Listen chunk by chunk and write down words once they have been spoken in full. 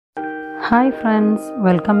Hi friends,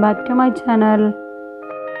 welcome back to my channel.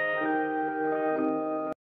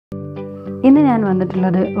 ഇന്ന് ഞാൻ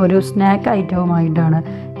വന്നിട്ടുള്ളത് ഒരു സ്നാക്ക് ഐറ്റവുമായിട്ടാണ്.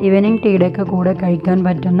 ഈവനിങ് ടീയുടെയൊക്കെ കൂടെ കഴിക്കാൻ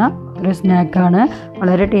പറ്റുന്ന ഒരു സ്നാക്കാണ്.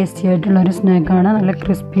 വളരെ ടേസ്റ്റി ആയിട്ടുള്ള ഒരു സ്നാക്കാണ്. നല്ല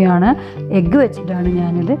ക്രിസ്പിയാണ്. എഗ്ഗ് വെച്ചിട്ടാണ്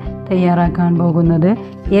ഞാനിത് തയ്യാറാക്കാൻ പോകുന്നത്.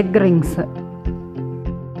 Egg rings.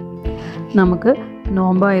 നമുക്ക്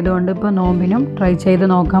നോമ്പായതുകൊണ്ട് ഇപ്പോൾ നോമ്പിനും ട്രൈ ചെയ്ത്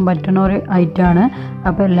നോക്കാൻ പറ്റുന്ന ഒരു ഐറ്റമാണ്.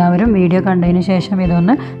 അപ്പോൾ എല്ലാവരും വീഡിയോ കണ്ടതിന് ശേഷം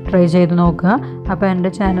ഇതൊന്ന് ട്രൈ ചെയ്ത് നോക്കുക. അപ്പോൾ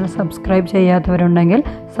എൻ്റെ ചാനൽ സബ്സ്ക്രൈബ് ചെയ്യാത്തവരുണ്ടെങ്കിൽ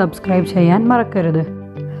സബ്സ്ക്രൈബ് ചെയ്യാൻ മറക്കരുത്.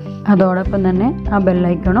 അതോടൊപ്പം തന്നെ ആ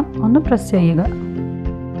ബെല്ലൈക്കണും ഒന്ന് പ്രസ് ചെയ്യുക.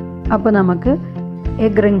 അപ്പോൾ നമുക്ക്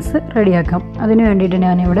എഗ് റിങ്സ് റെഡിയാക്കാം. അതിന് വേണ്ടിയിട്ട്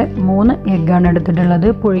ഞാനിവിടെ 3 എഗ്ഗാണ് എടുത്തിട്ടുള്ളത്.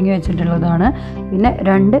 പുഴുങ്ങി വെച്ചിട്ടുള്ളതാണ്. പിന്നെ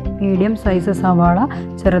 2 മീഡിയം സൈസ് സവാള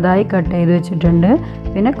ചെറുതായി കട്ട് ചെയ്ത് വെച്ചിട്ടുണ്ട്.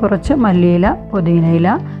 പിന്നെ കുറച്ച് മല്ലിയില, പുതിനയില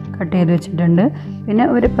കട്ട് ചെയ്ത് വെച്ചിട്ടുണ്ട്. പിന്നെ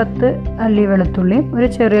ഒരു 10 അല്ലി വെളുത്തുള്ളി, ഒരു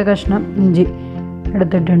ചെറിയ കഷ്ണം ഇഞ്ചി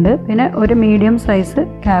എടുത്തിട്ടുണ്ട്. പിന്നെ ഒരു മീഡിയം സൈസ്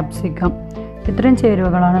ക്യാപ്സിക്കം. ഇത്രയും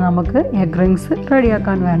ചേരുവകളാണ് നമുക്ക് എഗ് റിങ്സ്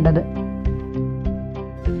റെഡിയാക്കാൻ വേണ്ടത്.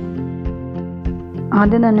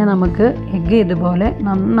 ആദ്യം തന്നെ നമുക്ക് എഗ്ഗ് ഇതുപോലെ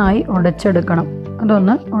നന്നായി ഉടച്ചെടുക്കണം.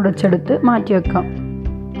 അതൊന്ന് ഉടച്ചെടുത്ത് മാറ്റി വെക്കാം.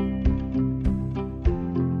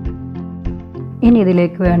 ഇനി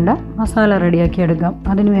ഇതിലേക്ക് വേണ്ട മസാല റെഡിയാക്കി എടുക്കാം.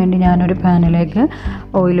 അതിനു വേണ്ടി ഞാനൊരു പാനിലേക്ക്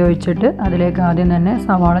ഓയിൽ ഒഴിച്ചിട്ട് അതിലേക്ക് ആദ്യം തന്നെ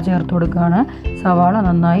സവാള ചേർത്ത് കൊടുക്കുകയാണ്. സവാള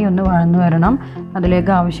നന്നായി ഒന്ന് വഴന്നു വരണം.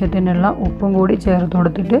 അതിലേക്ക് ആവശ്യത്തിനുള്ള ഉപ്പും കൂടി ചേർത്ത്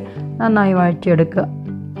കൊടുത്തിട്ട് നന്നായി വഴറ്റിയെടുക്കുക.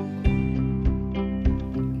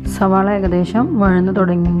 സവാള ഏകദേശം വഴന്നു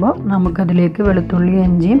തുടങ്ങുമ്പോൾ നമുക്കതിലേക്ക് വെളുത്തുള്ളി,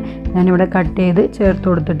 ഇഞ്ചിയും ഞാനിവിടെ കട്ട് ചെയ്ത് ചേർത്ത്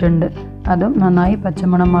കൊടുത്തിട്ടുണ്ട്. അതും നന്നായി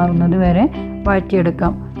പച്ചമണം മാറുന്നത് വരെ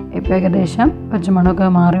വഴറ്റിയെടുക്കാം. ഇപ്പോൾ ഏകദേശം പച്ചമണമൊക്കെ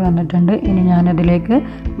മാറി വന്നിട്ടുണ്ട്. ഇനി ഞാനതിലേക്ക്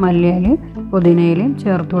മല്ലിയിലയും പുതിനയിലയും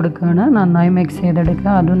ചേർത്ത് കൊടുക്കുകയാണ്. നന്നായി മിക്സ്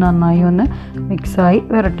ചെയ്തെടുക്കുക. അതും നന്നായി ഒന്ന് മിക്സായി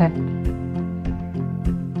വരട്ടെ.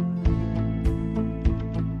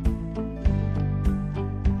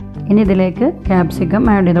 ഇനി ഇതിലേക്ക് ക്യാപ്സിക്കം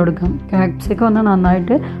ആഡ് ചെയ്ത് കൊടുക്കാം. ക്യാപ്സിക്കം ഒന്ന്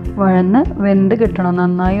നന്നായിട്ട് വഴന്ന് വെന്ത് കിട്ടണം.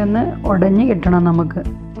 നന്നായി ഒന്ന് ഉടഞ്ഞ് കിട്ടണം. നമുക്ക്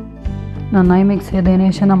നന്നായി മിക്സ് ചെയ്തതിന്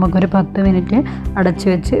ശേഷം നമുക്കൊരു 10 മിനിറ്റ് അടച്ചു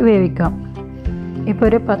വെച്ച് വേവിക്കാം. ഇപ്പോൾ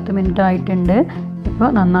ഒരു 10 മിനിറ്റ് ആയിട്ടുണ്ട്. ഇപ്പോൾ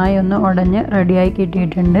നന്നായി ഒന്ന് ഉടഞ്ഞ് റെഡിയായി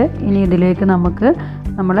കിട്ടിയിട്ടുണ്ട്. ഇനി ഇതിലേക്ക് നമുക്ക്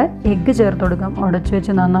നമ്മളെ എഗ്ഗ് ചേർത്ത് കൊടുക്കാം.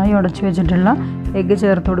 നന്നായി ഉടച്ചു വെച്ചിട്ടുള്ള എഗ്ഗ്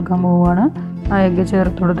ചേർത്ത് കൊടുക്കാൻ പോവുകയാണ്. ആ എഗ്ഗ്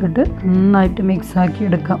ചേർത്ത് കൊടുത്തിട്ട് നന്നായിട്ട് മിക്സാക്കി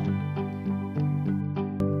എടുക്കാം.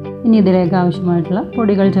 ഇനി ഇതിലേക്ക് ആവശ്യമായിട്ടുള്ള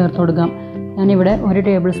പൊടികൾ ചേർത്ത് കൊടുക്കാം. ഞാനിവിടെ 1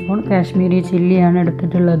 ടേബിൾ സ്പൂൺ കാശ്മീരി ചില്ലിയാണ്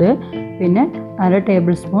എടുത്തിട്ടുള്ളത്. പിന്നെ 1/2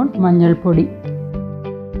 ടേബിൾ സ്പൂൺ മഞ്ഞൾപ്പൊടി,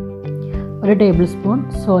 1 table spoon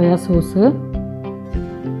soya sauce,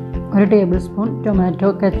 1 table spoon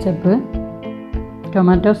tomato ketchup.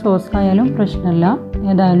 Tomato sauce ആയാലും പ്രശ്നമില്ല,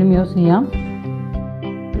 ഏതായാലും യൂസ് ചെയ്യാം.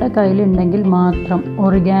 ഇവിടെ കയ്യിലുണ്ടെങ്കിൽ മാത്രം.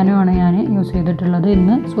 ഒറിഗാനോ ആണ് ഞാൻ യൂസ് ചെയ്തിട്ടുള്ളത്.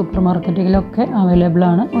 ഇന്ന് സൂപ്പർ മാർക്കറ്റുകളിലൊക്കെ അവൈലബിൾ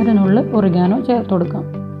ആണ്. ഒരു നുള്ള് ഒറിഗാനോ ചേർത്ത് കൊടുക്കാം.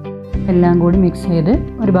 എല്ലാം കൂടി മിക്സ് ചെയ്ത്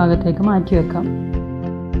ഒരു ഭാഗത്തേക്ക് മാറ്റി വെക്കാം.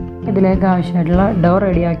 ഇതിലേക്ക് ആവശ്യമായിട്ടുള്ള ഡോ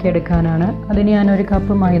റെഡിയാക്കി എടുക്കാനാണ്. അതിന് ഞാൻ 1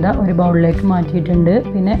 കപ്പ് മൈദ ഒരു ബൗളിലേക്ക് മാറ്റിയിട്ടുണ്ട്.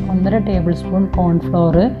 പിന്നെ 1.5 table spoon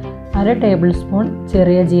cornflour, 1/2 table spoon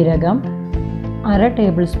ചെറിയ ജീരകം, 1/2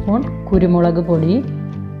 ടേബിൾ സ്പൂൺ കുരുമുളക് പൊടി,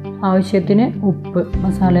 ആവശ്യത്തിന് ഉപ്പ്.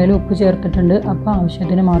 മസാലയിൽ ഉപ്പ് ചേർത്തിട്ടുണ്ട്, അപ്പോൾ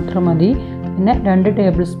ആവശ്യത്തിന് മാത്രം മതി. പിന്നെ 2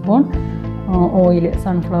 ടേബിൾ സ്പൂൺ ഓയിൽ,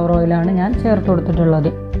 സൺഫ്ലവർ ഓയിലാണ് ഞാൻ ചേർത്ത്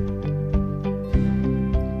കൊടുത്തിട്ടുള്ളത്.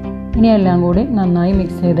 ഇനി എല്ലാം കൂടി നന്നായി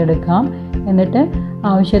മിക്സ് ചെയ്തെടുക്കാം. എന്നിട്ട്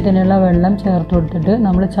ആവശ്യത്തിനുള്ള വെള്ളം ചേർത്ത് കൊടുത്തിട്ട്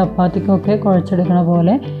നമ്മൾ ചപ്പാത്തിക്കൊക്കെ കുഴച്ചെടുക്കണ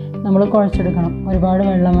പോലെ നമ്മൾ കുഴച്ചെടുക്കണം. ഒരുപാട്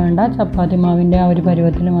വെള്ളം വേണ്ട. ചപ്പാത്തി മാവിൻ്റെ ആ ഒരു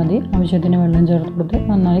പരുവത്തിൽ മതി. ആവശ്യത്തിന് വെള്ളം ചേർത്ത് കൊടുത്ത്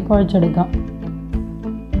നന്നായി കുഴച്ചെടുക്കാം.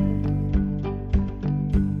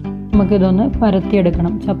 നമുക്കിതൊന്ന്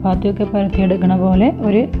പരത്തിയെടുക്കണം. ചപ്പാത്തിയൊക്കെ പരത്തിയെടുക്കണ പോലെ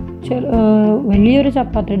വലിയൊരു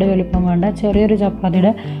ചപ്പാത്തിയുടെ വലുപ്പം വേണ്ട, ചെറിയൊരു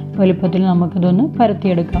ചപ്പാത്തിയുടെ വലുപ്പത്തിൽ നമുക്കിതൊന്ന്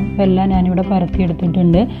പരത്തിയെടുക്കാം. അപ്പോൾ എല്ലാം ഞാനിവിടെ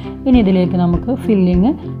പരത്തിയെടുത്തിട്ടുണ്ട്. ഇനി ഇതിലേക്ക് നമുക്ക്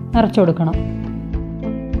ഫില്ലിങ് നിറച്ചു കൊടുക്കണം.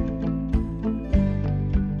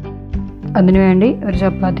 അതിനുവേണ്ടി ഒരു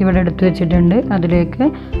ചപ്പാത്തി ഇവിടെ എടുത്തു വെച്ചിട്ടുണ്ട്.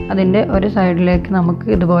 അതിൻ്റെ ഒരു സൈഡിലേക്ക് നമുക്ക്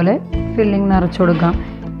ഇതുപോലെ ഫില്ലിങ് നിറച്ചു കൊടുക്കാം.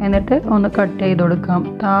 എന്നിട്ട് ഒന്ന് കട്ട് ചെയ്ത് കൊടുക്കാം.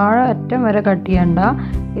 താഴെ അറ്റം വരെ കട്ട് ചെയ്യണ്ട.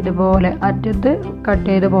 ഇതുപോലെ അറ്റത്ത് കട്ട്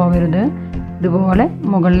ചെയ്ത് പോകരുത്. ഇതുപോലെ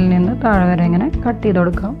മുകളിൽ നിന്ന് താഴെ വരെ ഇങ്ങനെ കട്ട് ചെയ്ത്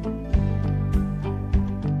കൊടുക്കാം.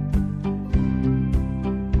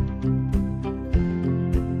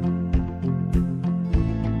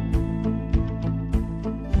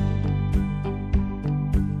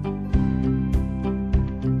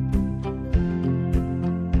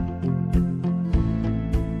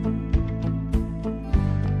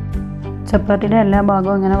 ചപ്പാത്തിയുടെ എല്ലാ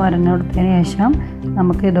ഭാഗവും ഇങ്ങനെ വരഞ്ഞു കൊടുത്തതിന് ശേഷം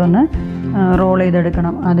നമുക്കിതൊന്ന് റോൾ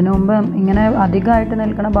ചെയ്തെടുക്കണം. അതിനു മുമ്പ് ഇങ്ങനെ അധികമായിട്ട്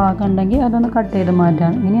നിൽക്കുന്ന ഭാഗം ഉണ്ടെങ്കിൽ അതൊന്ന് കട്ട് ചെയ്ത്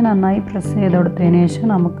മാറ്റാം. ഇനി നന്നായി പ്രസ് ചെയ്ത് കൊടുത്തതിന് ശേഷം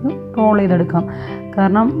നമുക്ക് റോൾ ചെയ്തെടുക്കാം.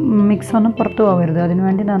 കാരണം മിക്സ് ഒന്നും പുറത്തു പോകരുത്. അതിന്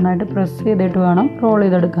വേണ്ടി നന്നായിട്ട് പ്രസ് ചെയ്തിട്ട് വേണം റോൾ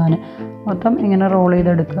ചെയ്തെടുക്കാൻ. മൊത്തം ഇങ്ങനെ റോൾ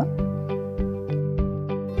ചെയ്തെടുക്കുക.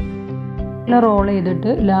 റോൾ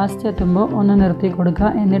ചെയ്തിട്ട് ലാസ്റ്റ് എത്തുമ്പോൾ ഒന്ന് നിർത്തി കൊടുക്കുക.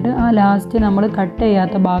 എന്നിട്ട് ആ ലാസ്റ്റ് നമ്മൾ കട്ട്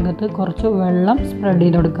ചെയ്യാത്ത ഭാഗത്ത് കുറച്ച് വെള്ളം സ്പ്രെഡ്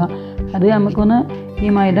ചെയ്ത് കൊടുക്കുക. അത് നമുക്കൊന്ന് ഈ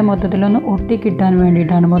മൈദ മൊത്തത്തിലൊന്ന് ഒട്ടി കിട്ടാൻ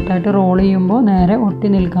വേണ്ടിയിട്ടാണ്. മൊത്തമായിട്ട് റോൾ ചെയ്യുമ്പോൾ നേരെ ഒട്ടി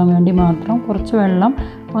നിൽക്കാൻ വേണ്ടി മാത്രം കുറച്ച് വെള്ളം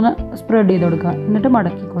ഒന്ന് സ്പ്രെഡ് ചെയ്ത് കൊടുക്കുക. എന്നിട്ട്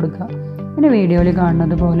മടക്കി കൊടുക്കുക. പിന്നെ വീഡിയോയിൽ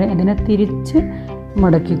കാണുന്നത് പോലെ ഇതിനെ തിരിച്ച്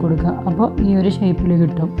മടക്കി കൊടുക്കുക. അപ്പോൾ ഈ ഒരു ഷേപ്പിൽ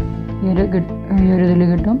കിട്ടും, ഈ ഒരു ഇതിൽ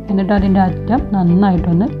കിട്ടും. എന്നിട്ട് അതിൻ്റെ അറ്റം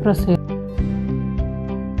നന്നായിട്ടൊന്ന് പ്രസ് ചെയ്ത്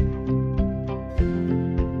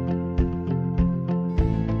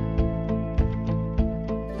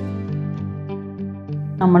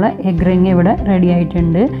നമ്മൾ എഗ് റിങ് ഇവിടെ റെഡി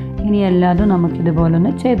ആയിട്ടുണ്ട്. ഇനി എല്ലാതും നമുക്കിതുപോലെ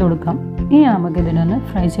ഒന്ന് ചെയ്ത് കൊടുക്കാം. ഇനി നമുക്കിതിനൊന്ന്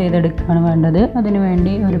ഫ്രൈ ചെയ്തെടുക്കുകയാണ് വേണ്ടത്. അതിന്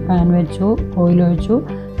വേണ്ടി ഒരു പാൻ വെച്ചു, ഓയിൽ ഒഴിച്ചു,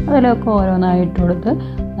 അതിലൊക്കെ ഓരോന്നായിട്ട് കൊടുത്ത്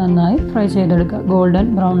നന്നായി ഫ്രൈ ചെയ്തെടുക്കുക. ഗോൾഡൻ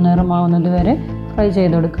ബ്രൗൺ നിറമാവുന്നത് വരെ ഫ്രൈ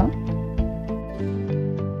ചെയ്തെടുക്കാം.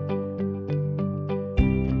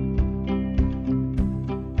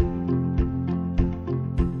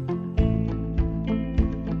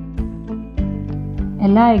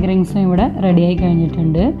 എല്ലാ എഗ് റിങ്സും ഇവിടെ റെഡിയായി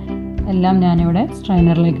കഴിഞ്ഞിട്ടുണ്ട്. എല്ലാം ഞാനിവിടെ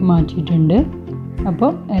സ്ട്രെയിനറിലേക്ക് മാറ്റിയിട്ടുണ്ട്.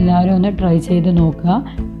 അപ്പോൾ എല്ലാവരും ഒന്ന് ട്രൈ ചെയ്ത് നോക്കുക.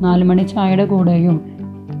 4 മണി ചായയുടെ കൂടെയും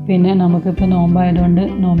പിന്നെ നമുക്കിപ്പോൾ നോമ്പായതുകൊണ്ട്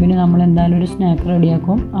നോമ്പിന് നമ്മൾ എന്തായാലും ഒരു സ്നാക്ക്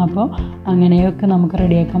റെഡിയാക്കും. അപ്പോൾ അങ്ങനെയൊക്കെ നമുക്ക്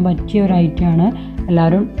റെഡിയാക്കാൻ പറ്റിയ ഒരു ഐറ്റമാണ്.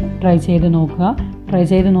 എല്ലാവരും ട്രൈ ചെയ്ത് നോക്കുക. ട്രൈ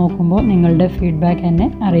ചെയ്ത് നോക്കുമ്പോൾ നിങ്ങളുടെ ഫീഡ്ബാക്ക് എന്നെ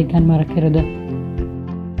അറിയിക്കാൻ മറക്കരുത്.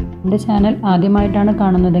 എൻ്റെ ചാനൽ ആദ്യമായിട്ടാണ്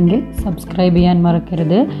കാണുന്നതെങ്കിൽ സബ്സ്ക്രൈബ് ചെയ്യാൻ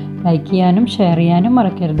മറക്കരുത്. ലൈക്ക് ചെയ്യാനും ഷെയർ ചെയ്യാനും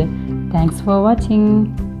മറക്കരുത്. Thanks for watching.